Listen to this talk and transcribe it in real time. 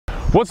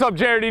What's up,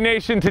 JRD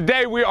Nation?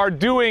 Today we are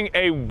doing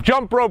a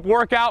jump rope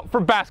workout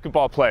for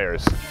basketball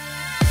players.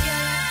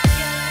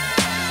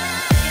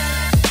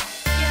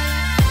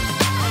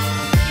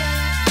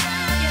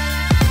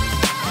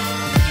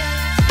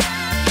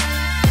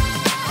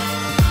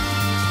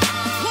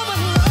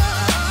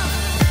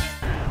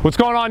 What's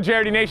going on,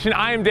 JRD Nation?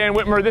 I am Dan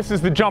Whitmer. This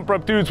is the Jump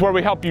Rope Dudes, where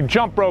we help you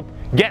jump rope,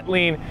 get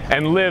lean,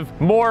 and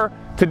live more.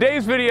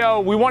 Today's video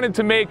we wanted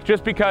to make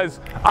just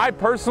because I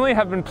personally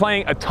have been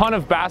playing a ton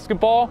of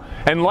basketball,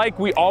 and like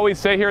we always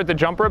say here at the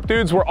Jump Rope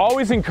Dudes, we're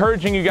always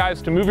encouraging you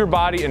guys to move your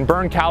body and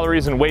burn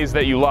calories in ways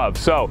that you love.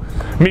 So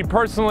me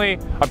personally,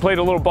 I played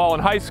a little ball in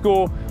high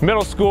school,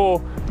 middle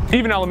school,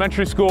 even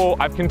elementary school.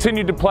 I've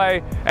continued to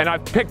play, and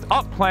I've picked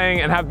up playing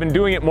and have been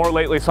doing it more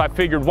lately, so I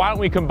figured, why don't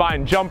we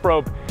combine jump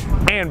rope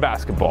and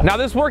basketball. Now,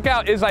 this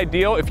workout is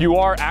ideal if you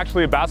are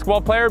actually a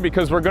basketball player,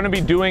 because we're going to be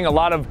doing a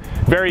lot of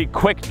very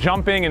quick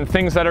jumping and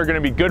things that are going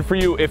to be good for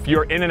you if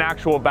you're in an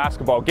actual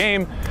basketball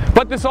game.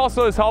 But this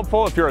also is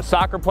helpful if you're a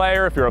soccer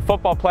player, if you're a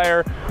football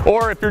player,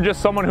 or if you're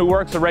just someone who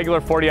works a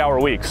regular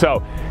 40-hour week.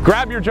 So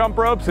grab your jump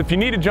ropes. If you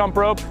need a jump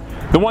rope,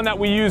 the one that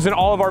we use in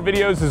all of our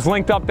videos is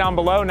linked up down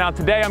below. Now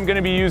today I'm going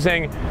to be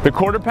using the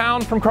 1/4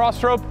 pound from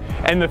Crossrope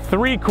and the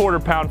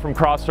 3/4 pound from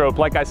Crossrope.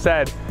 Like I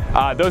said,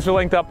 those are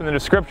linked up in the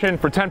description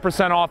for 10%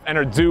 off,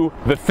 and do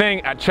the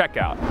thing at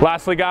checkout.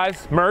 Lastly,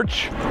 guys,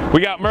 merch.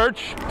 We got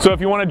merch. So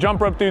if you want a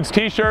Jump Rope Dudes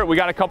t-shirt, we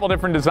got a couple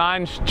different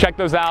designs. Check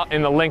those out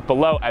in the link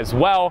below as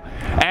well.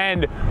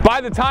 And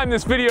by the time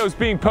this video is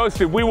being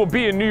posted, we will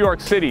be in New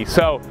York City.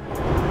 So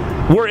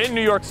we're in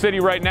New York City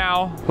right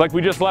now, like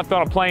we just left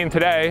on a plane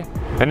today,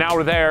 and now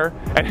we're there.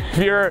 And if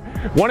you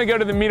want to go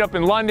to the meetup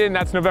in London,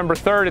 that's November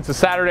 3rd. It's a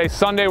Saturday.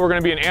 Sunday, we're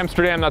going to be in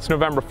Amsterdam. That's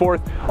November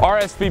 4th.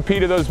 RSVP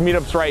to those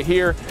meetups right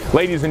here.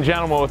 Ladies and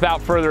gentlemen,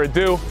 without further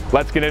ado,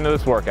 let's get into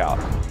this workout.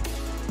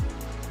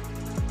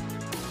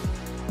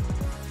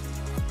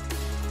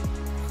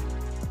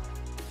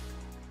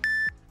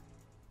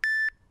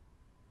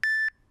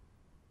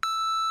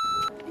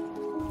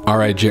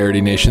 Alright,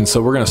 JRD Nation,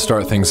 so we're going to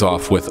start things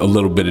off with a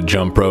little bit of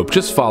jump rope.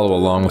 Just follow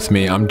along with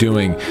me. I'm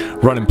doing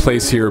run in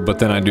place here, but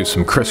then I do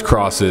some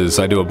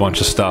crisscrosses, I do a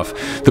bunch of stuff.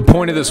 The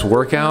point of this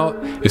workout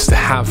is to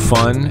have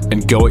fun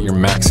and go at your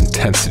max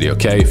intensity,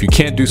 okay? If you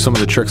can't do some of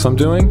the tricks I'm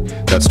doing,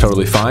 that's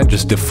totally fine.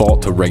 Just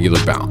default to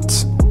regular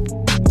bounce.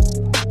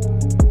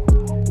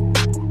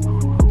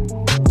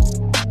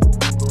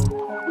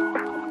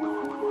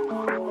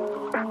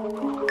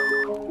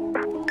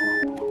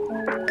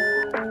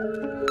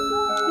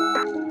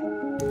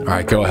 All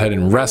right, go ahead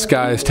and rest,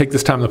 guys. Take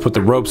this time to put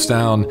the ropes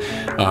down,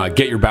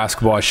 get your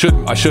basketball. I should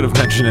have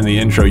mentioned in the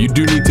intro, you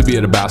do need to be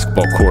at a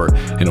basketball court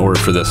in order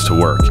for this to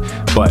work.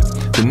 But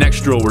the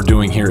next drill we're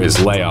doing here is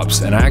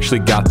layups, and I actually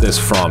got this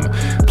from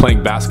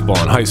playing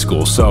basketball in high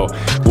school. So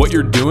what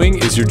you're doing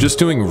is you're just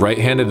doing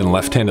right-handed and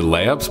left-handed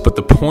layups, but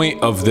the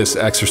point of this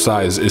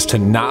exercise is to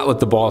not let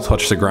the ball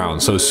touch the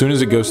ground. So as soon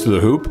as it goes through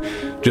the hoop,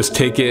 just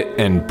take it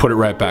and put it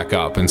right back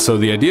up. And so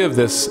the idea of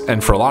this,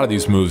 and for a lot of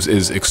these moves,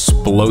 is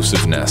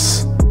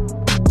explosiveness.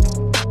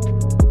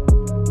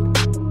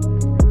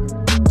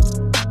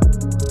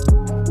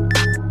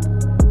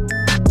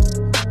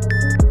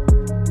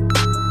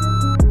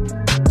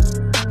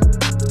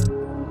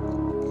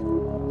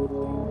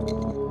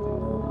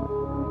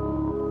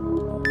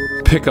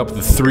 Pick up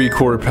the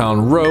 3/4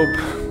 pound rope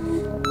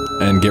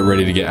and get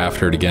ready to get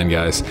after it again,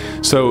 guys.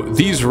 So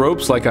these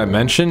ropes, like I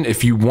mentioned,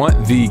 if you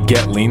want the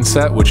Get Lean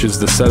set, which is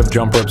the set of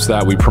jump ropes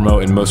that we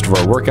promote in most of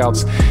our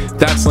workouts,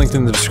 that's linked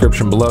in the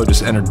description below.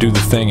 Just enter Do the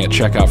Thing at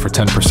checkout for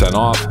 10%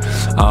 off.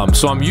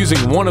 So I'm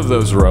using one of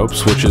those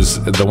ropes, which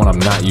is the one I'm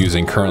not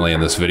using currently in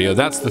this video.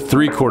 That's the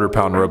 3/4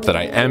 pound rope that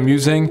I am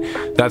using.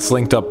 That's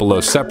linked up below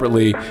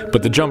separately,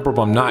 but the jump rope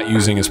I'm not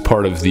using is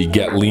part of the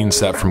Get Lean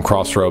set from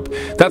Crossrope.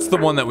 That's the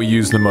one that we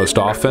use the most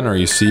often, or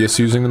you see us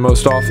using the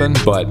most often.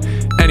 But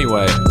anyway,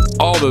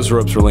 all those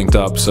ropes are linked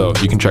up, so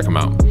you can check them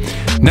out.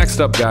 Next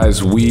up,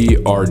 guys, we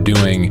are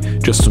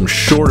doing just some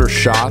shorter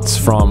shots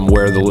from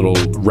where the little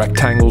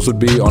rectangles would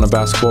be on a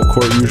basketball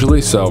court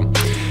usually. So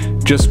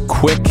just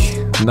quick,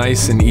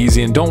 nice and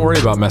easy, and don't worry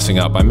about messing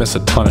up. I miss a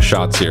ton of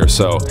shots here,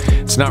 so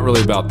it's not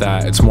really about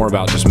that. It's more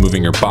about just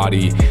moving your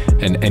body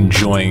and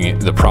enjoying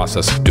the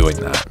process of doing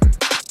that.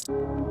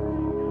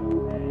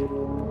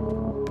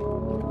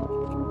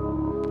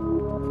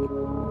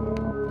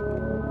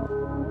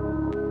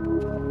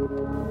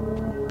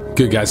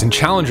 Good, guys, and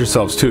challenge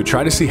yourselves too.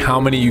 Try to see how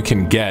many you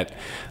can get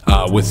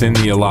within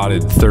the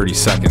allotted 30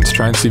 seconds.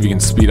 Try and see if you can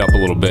speed up a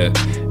little bit,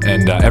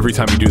 and every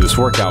time you do this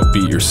workout,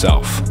 beat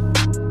yourself.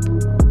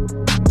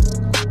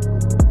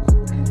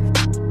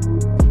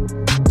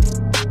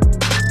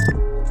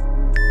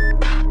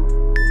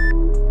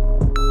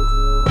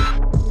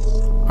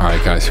 All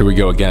right, guys, here we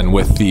go again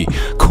with the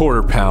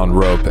 3/4 pound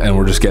rope, and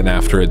we're just getting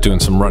after it, doing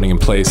some running in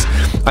place.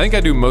 I think I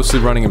do mostly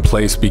running in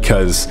place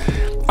because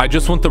I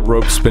just want the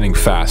rope spinning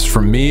fast.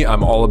 For me,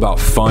 I'm all about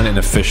fun and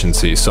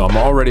efficiency. So I'm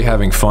already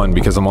having fun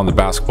because I'm on the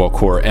basketball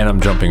court and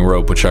I'm jumping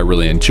rope, which I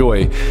really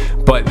enjoy.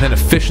 But then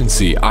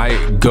efficiency,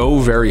 I go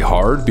very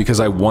hard because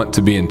I want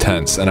to be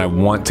intense and I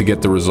want to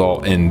get the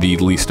result in the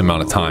least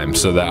amount of time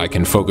so that I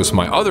can focus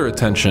my other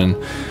attention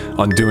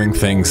on doing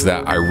things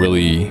that I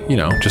really, you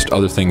know, just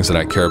other things that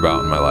I care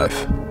about in my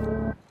life.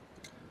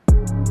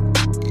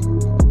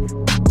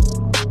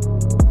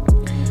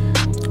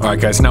 All right,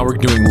 guys, now we're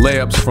doing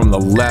layups from the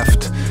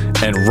left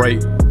and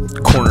right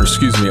corner,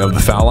 of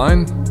the foul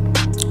line.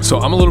 So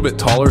I'm a little bit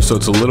taller, so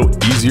it's a little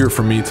easier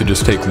for me to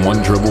just take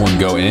one dribble and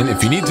go in.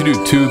 If you need to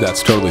do two,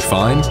 that's totally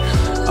fine.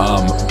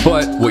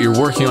 But what you're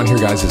working on here,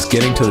 guys, is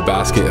getting to the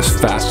basket as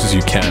fast as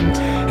you can.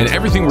 And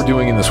everything we're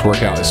doing in this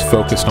workout is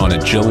focused on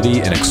agility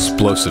and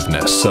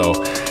explosiveness. So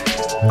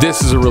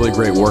this is a really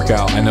great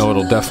workout. I know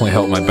it'll definitely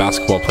help my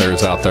basketball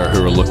players out there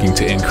who are looking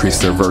to increase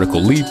their vertical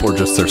leap or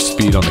just their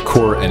speed on the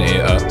court and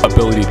a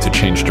ability to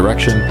change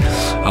direction,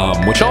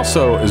 which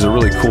also is a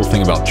really cool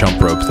thing about jump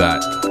rope,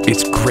 that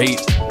it's great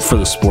for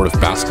the sport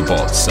of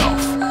basketball itself.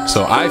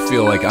 So I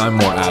feel like I'm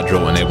more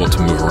agile and able to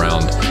move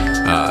around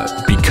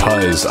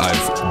because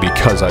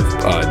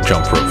I've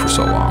jumped rope for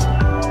so long.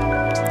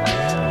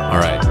 All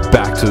right,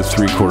 back to the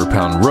 3/4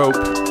 pound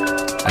rope.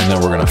 And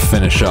then we're gonna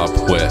finish up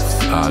with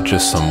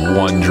just some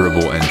one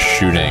dribble and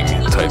shooting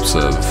types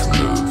of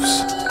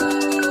moves.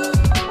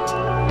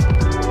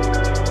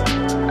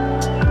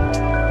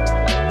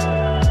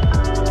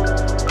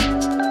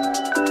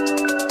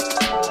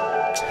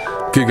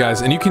 Good,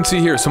 guys, and you can see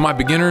here, so my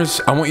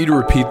beginners, I want you to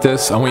repeat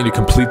this. I want you to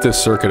complete this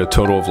circuit a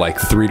total of like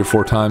 3 to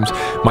 4 times.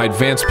 My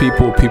advanced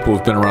people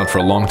who've been around for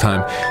a long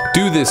time,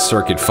 do this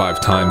circuit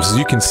 5 times. As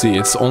you can see,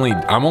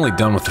 I'm only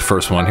done with the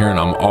first one here and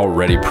I'm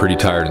already pretty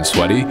tired and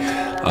sweaty.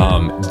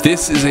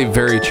 This is a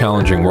very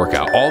challenging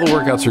workout. All the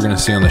workouts you're gonna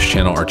see on this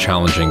channel are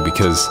challenging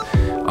because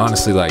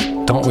honestly, like,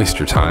 don't waste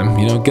your time,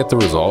 you know, get the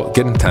result,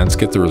 get intense,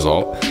 get the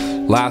result.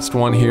 Last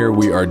one here,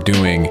 we are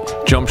doing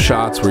jump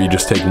shots where you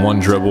just take one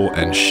dribble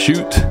and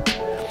shoot.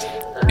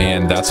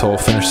 And that's how we'll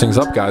finish things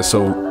up, guys.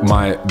 So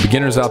my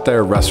beginners out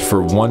there, rest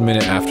for 1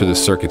 minute after the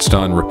circuit's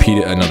done, repeat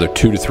it another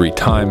 2 to 3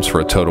 times for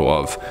a total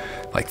of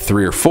like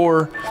 3 or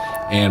 4.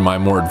 And my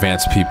more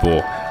advanced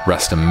people,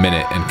 rest a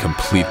minute and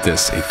complete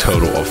this a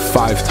total of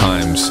 5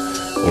 times,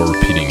 or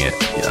repeating it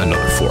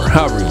another 4.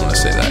 However you want to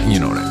say that, you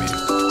know what I mean.